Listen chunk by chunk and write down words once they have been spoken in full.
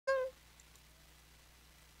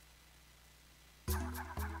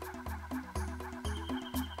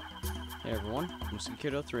Hey everyone, I'm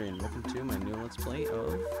Kiddo3 and welcome to my new Let's Play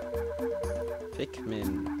of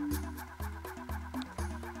Pikmin.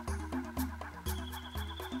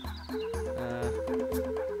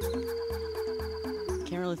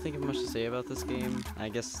 Can't really think of much to say about this game. I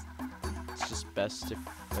guess it's just best if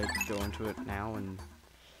I go into it now and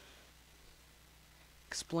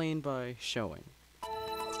explain by showing,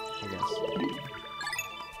 I guess.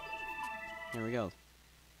 Here we go.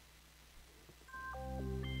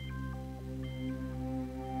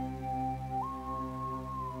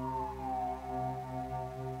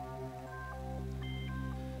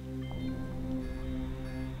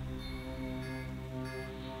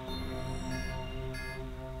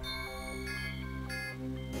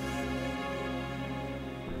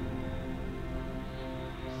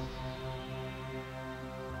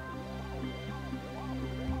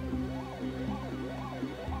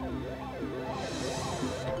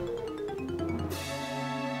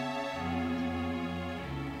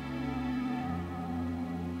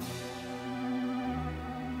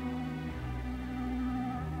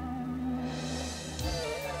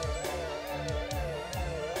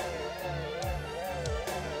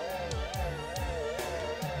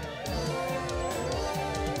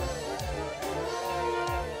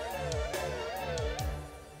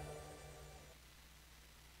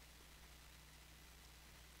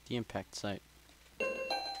 The impact site.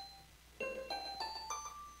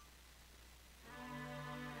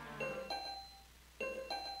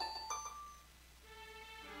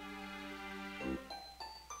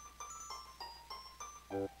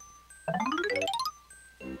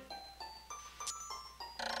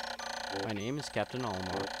 My name is Captain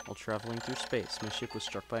Olimar. While traveling through space, my ship was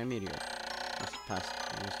struck by a meteor. I was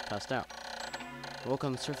passed out. I woke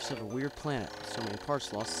on the surface of a weird planet. So many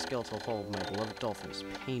parts lost the skeletal hull of my beloved dolphin. It was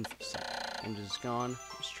a painful sight. Engine is gone.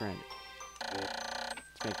 I'm stranded.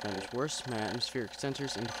 To make matters worse, my atmospheric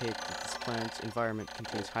sensors indicate that this planet's environment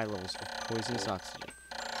contains high levels of poisonous oxygen.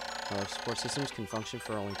 My life support systems can function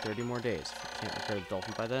for only 30 more days. If I can't repair the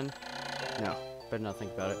dolphin by then, no, better not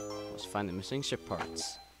think about it. Let's find the missing ship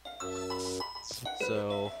parts.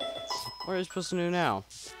 So, what are we supposed to do now?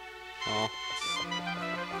 Well,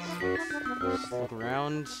 just look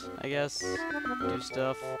around, I guess, do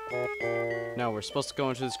stuff. No, we're supposed to go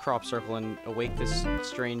into this crop circle and awake this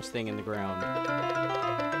strange thing in the ground.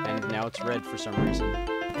 And now it's red for some reason.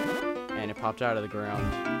 And it popped out of the ground.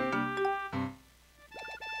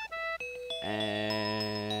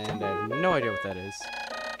 And I have no idea what that is.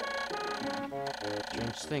 A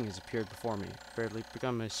strange thing has appeared before me. Barely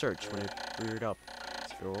begun my search when it reared up,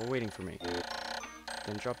 as if it were waiting for me.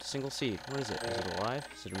 Then dropped a single seed. What is it? Is it alive?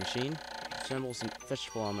 Is it a machine? It resembles a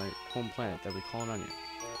vegetable on my home planet that we call an onion.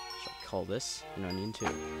 Shall I call this an onion too?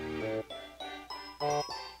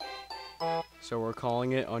 So we're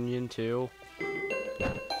calling it onion too.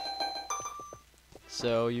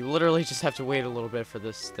 So you literally just have to wait a little bit for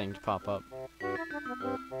this thing to pop up.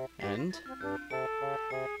 And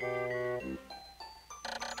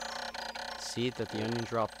seed that the onion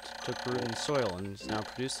dropped took root in the soil and is now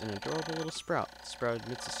produced an adorable little sprout. The sprout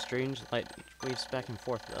emits a strange light that waves back and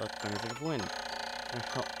forth without the benefit of wind.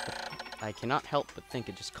 I cannot help but think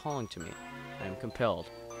it is calling to me. I am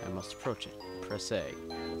compelled. I must approach it. Press A.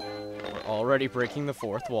 We're already breaking the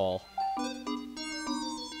fourth wall.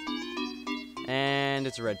 And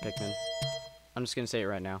it's a red Pikmin. I'm just gonna say it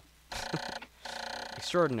right now.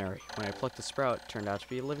 Extraordinary. When I plucked the sprout, it turned out to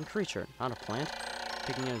be a living creature, not a plant.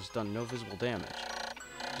 Pikmin has done no visible damage.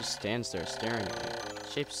 It just stands there staring at me.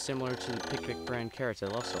 Its shape is similar to the Pikmin brand carrots I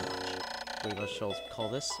love so much. I believe I shall call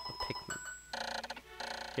this a Pikmin.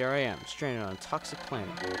 Here I am, stranded on a toxic planet,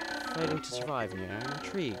 fighting to survive, and yet I'm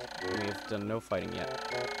intrigued. We have done no fighting yet.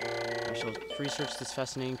 I shall research this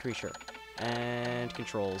fascinating creature. And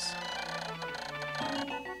controls.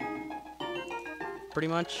 Pretty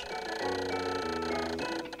much,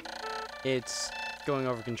 it's going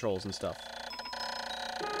over controls and stuff.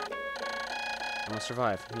 I must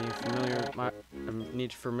survive. I need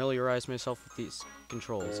to familiarize myself with these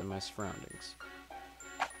controls and my surroundings.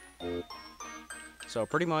 So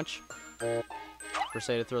pretty much, press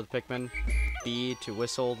A to throw the Pikmin, B to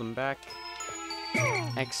whistle them back,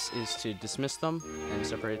 X is to dismiss them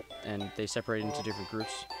and they separate into different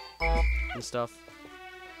groups and stuff.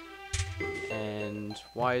 And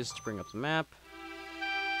Y is to bring up the map.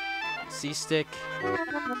 C stick,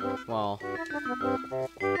 well,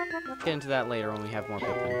 get into that later when we have more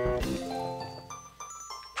Pikmin.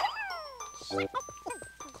 Just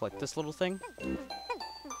collect this little thing.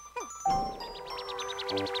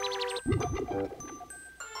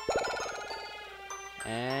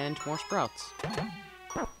 And more sprouts.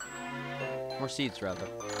 More seeds, rather.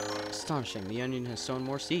 Astonishing, the onion has sown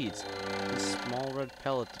more seeds. This small red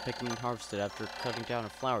pellet the Pikmin harvested after cutting down a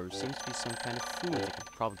flower seems to be some kind of food that can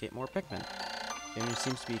propagate more Pikmin. The onion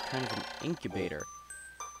seems to be kind of an incubator.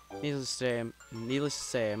 Needless to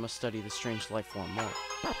say, I must study this strange life form more.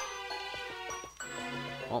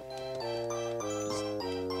 Well, just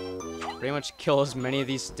pretty much kill as many of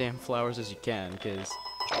these damn flowers as you can, because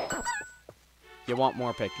you want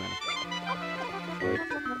more Pikmin.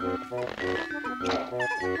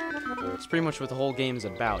 It's pretty much what the whole game is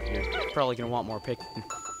about. You're probably gonna want more Pikmin.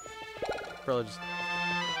 Probably just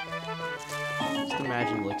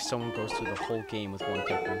imagine like someone goes through the whole game with one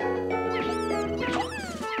Pikmin.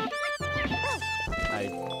 I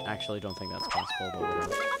actually don't think that's possible, but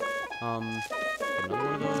whatever. Another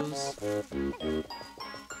one of those.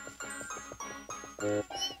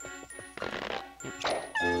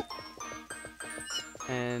 Yep.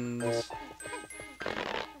 And once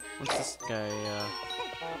this guy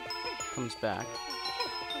comes back,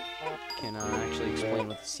 can actually explain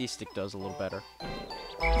what the C-stick does a little better.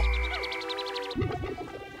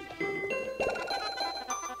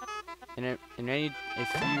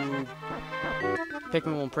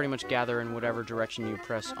 Pikmin will pretty much gather in whatever direction you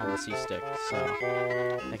press on the C-stick, so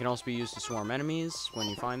they can also be used to swarm enemies when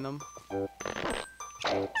you find them.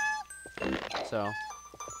 So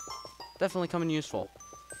definitely come in useful,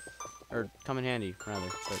 or come in handy rather.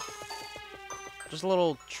 But just a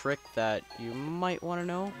little trick that you might want to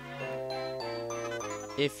know: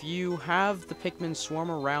 if you have the Pikmin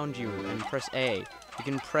swarm around you and press A, you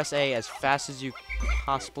can press A as fast as you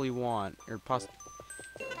possibly want, or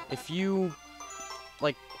if you,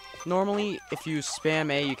 like, normally if you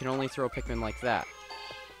spam A, you can only throw Pikmin like that,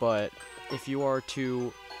 but if you are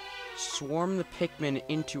to swarm the Pikmin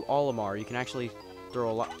into Olimar, you can actually throw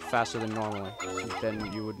a lot faster than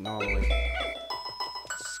you would normally.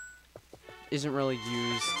 Isn't really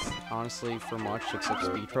used, honestly, for much except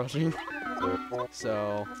speedrunning.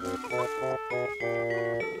 So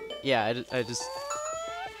yeah,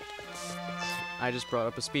 I just brought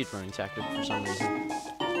up a speedrunning tactic for some reason.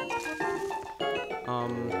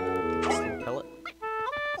 Pellet.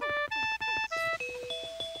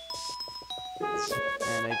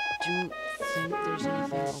 And I don't think there's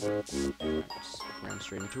anything over. Just ran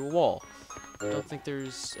straight into a wall. Don't think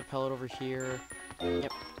there's a pellet over here.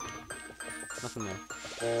 Yep. Nothing there.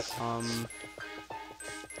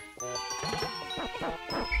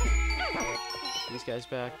 These guys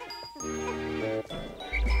back.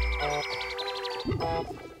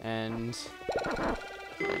 And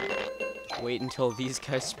wait until these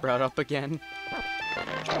guys sprout up again.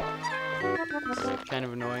 It's kind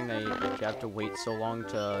of annoying that you have to wait so long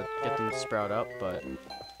to get them to sprout up, but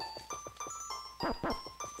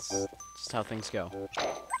it's just how things go.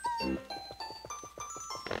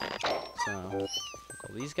 So,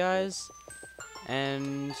 kill these guys,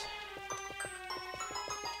 and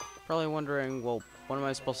probably wondering, well, what am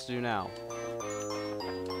I supposed to do now?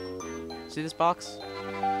 See this box?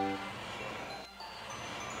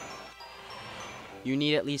 You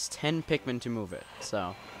need at least 10 Pikmin to move it,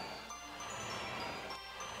 so.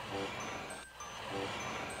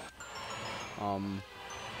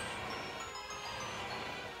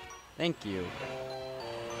 Thank you.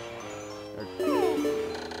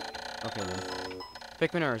 Okay then.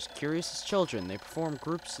 Pikmin are as curious as children. They form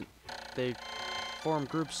groups to perform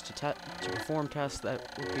tasks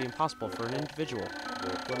that would be impossible for an individual.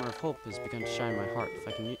 A glimmer of hope has begun to shine in my heart. If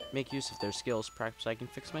I can make use of their skills, perhaps I can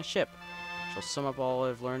fix my ship. I shall sum up all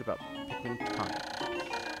I've learned about Pikmin time.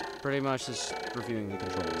 Pretty much just reviewing the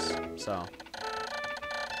controls. So,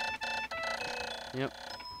 yep.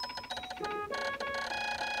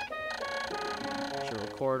 Should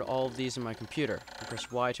record all of these in my computer. And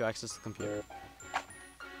press Y to access the computer.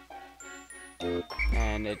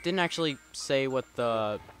 And it didn't actually say what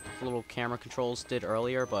the little camera controls did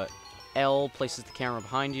earlier, but L places the camera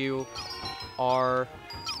behind you, R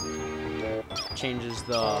changes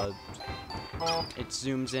it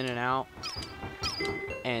zooms in and out,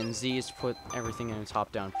 and Z is to put everything in a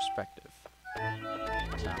top-down perspective.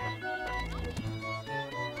 So,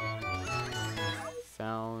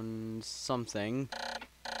 found something.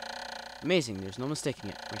 Amazing, there's no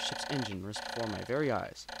mistaking it. My ship's engine rests before my very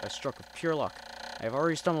eyes. By a stroke of pure luck, I have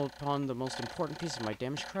already stumbled upon the most important piece of my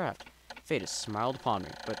damaged craft. Fate has smiled upon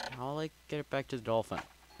me, but how will I get it back to the Dolphin?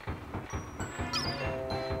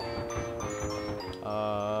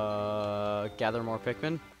 Gather more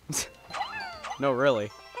Pikmin? No,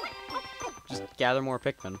 really. Just gather more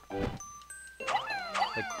Pikmin.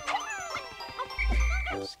 Like,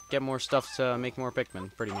 just get more stuff to make more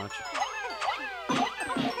Pikmin, pretty much.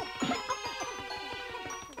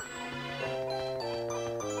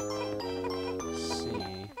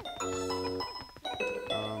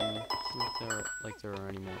 there are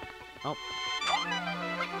any more. Oh.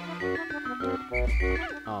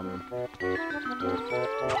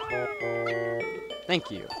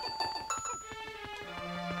 Thank you.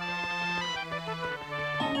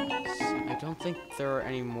 I don't think there are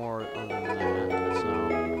any more other than that, so...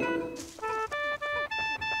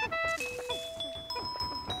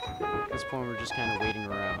 At this point, we're just kind of waiting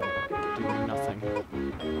around, doing nothing.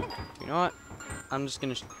 You know what? I'm just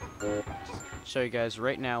gonna show you guys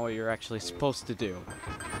right now what you're actually supposed to do.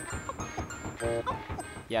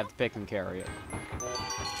 You have the Pikmin carry it.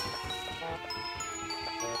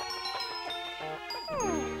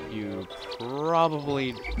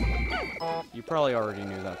 You probably already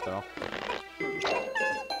knew that, though.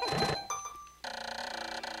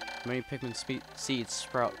 Many Pikmin seeds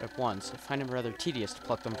sprout at once. I find it rather tedious to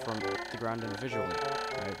pluck them from the ground individually.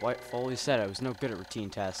 I fully said I was no good at routine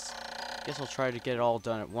tests. Guess I'll try to get it all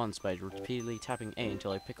done at once by repeatedly tapping A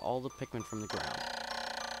until I pick all the Pikmin from the ground.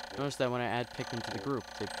 Notice that when I add Pikmin to the group,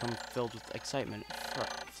 they become filled with excitement,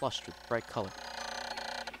 flushed with bright color.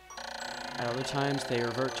 At other times, they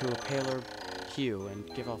revert to a paler hue and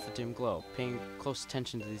give off a dim glow. Paying close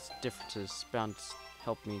attention to these differences is bound to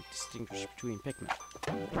help me distinguish between Pikmin.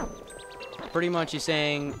 Pretty much he's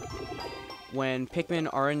saying, when Pikmin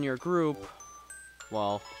are in your group,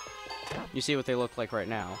 well, you see what they look like right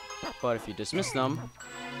now. But if you dismiss them,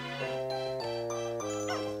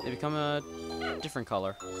 they become a different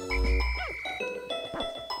color.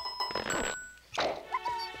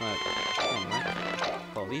 But anyway,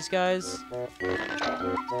 well, these guys.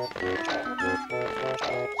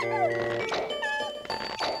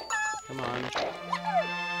 Come on.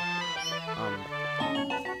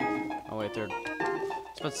 Oh wait, they're. I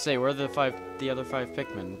was about to say we're the other five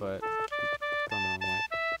Pikmin, but gone the wrong way.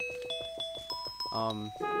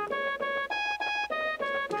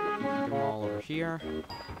 Get them all over here.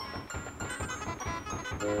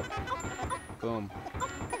 Boom.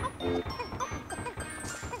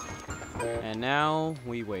 And now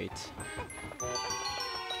we wait.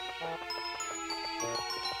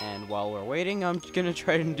 And while we're waiting, I'm gonna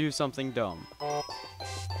try to do something dumb.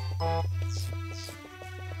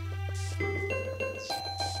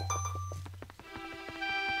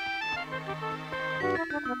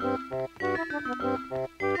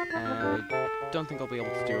 I don't think I'll be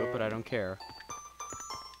able to do it, but I don't care.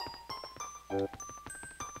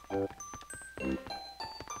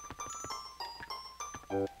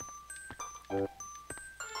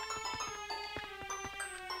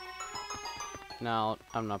 No,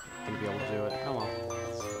 I'm not gonna be able to do it. Oh well.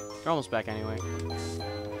 They're almost back anyway.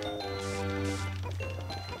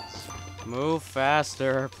 Move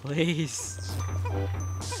faster, please.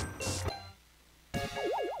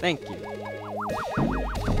 Thank you.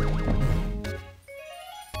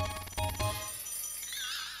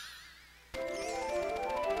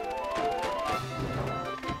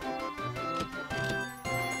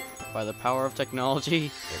 By the power of technology,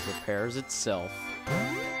 it repairs itself.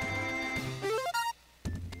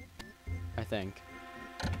 I think.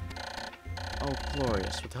 Oh,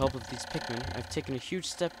 glorious. With the help of these Pikmin, I've taken a huge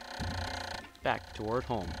step back toward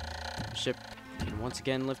home. The ship can once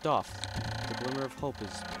again lift off. The glimmer of hope is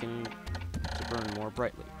beginning to burn more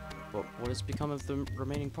brightly. But what has become of the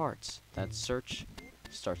remaining parts? That search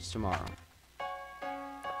starts tomorrow.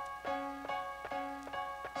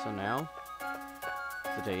 So now,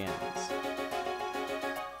 the day ends.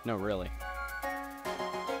 No, really.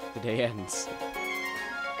 The day ends.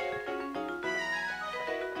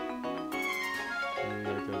 And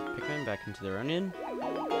there goes Pikmin back into their onion.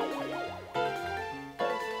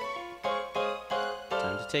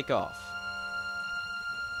 Time to take off.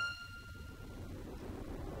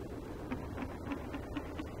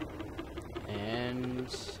 And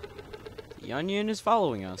the onion is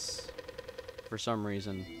following us for some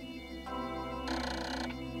reason.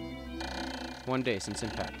 One day since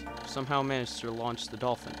impact, somehow managed to launch the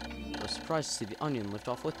Dolphin. I was surprised to see the onion lift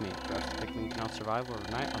off with me. Perhaps the Pikmin cannot survive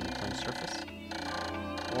overnight on the plane's surface.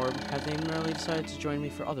 Or have they merely decided to join me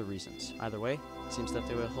for other reasons? Either way, it seems that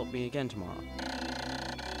they will help me again tomorrow.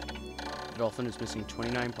 The Dolphin is missing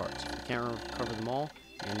 29 parts. If I can't recover them all,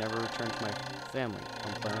 I may never return to my family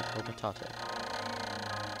on planet Okatate.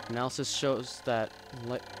 Analysis shows that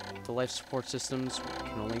the life support systems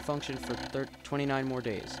can only function for 29 more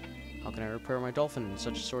days. How can I repair my Dolphin in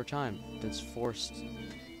such a short time? This force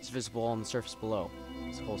is visible on the surface below.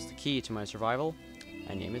 This holds the key to my survival.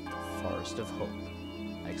 I name it the Forest of Hope.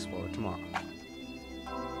 I explore it tomorrow.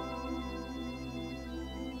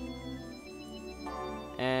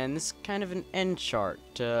 And this is kind of an end chart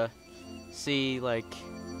to see, like,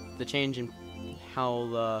 the change in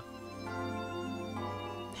how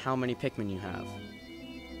many Pikmin you have.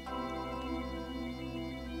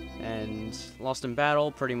 And lost in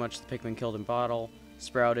battle, pretty much the Pikmin killed in battle.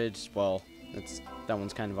 Sprouted, well, that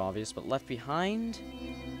one's kind of obvious, but left behind?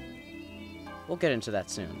 We'll get into that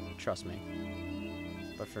soon, trust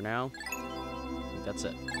me. But for now, I think that's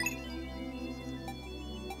it.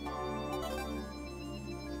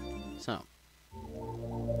 So,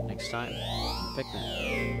 next time,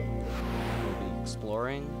 Pikmin. We'll be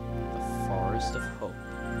exploring the Forest of Hope.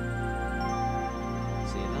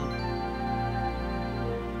 See you then.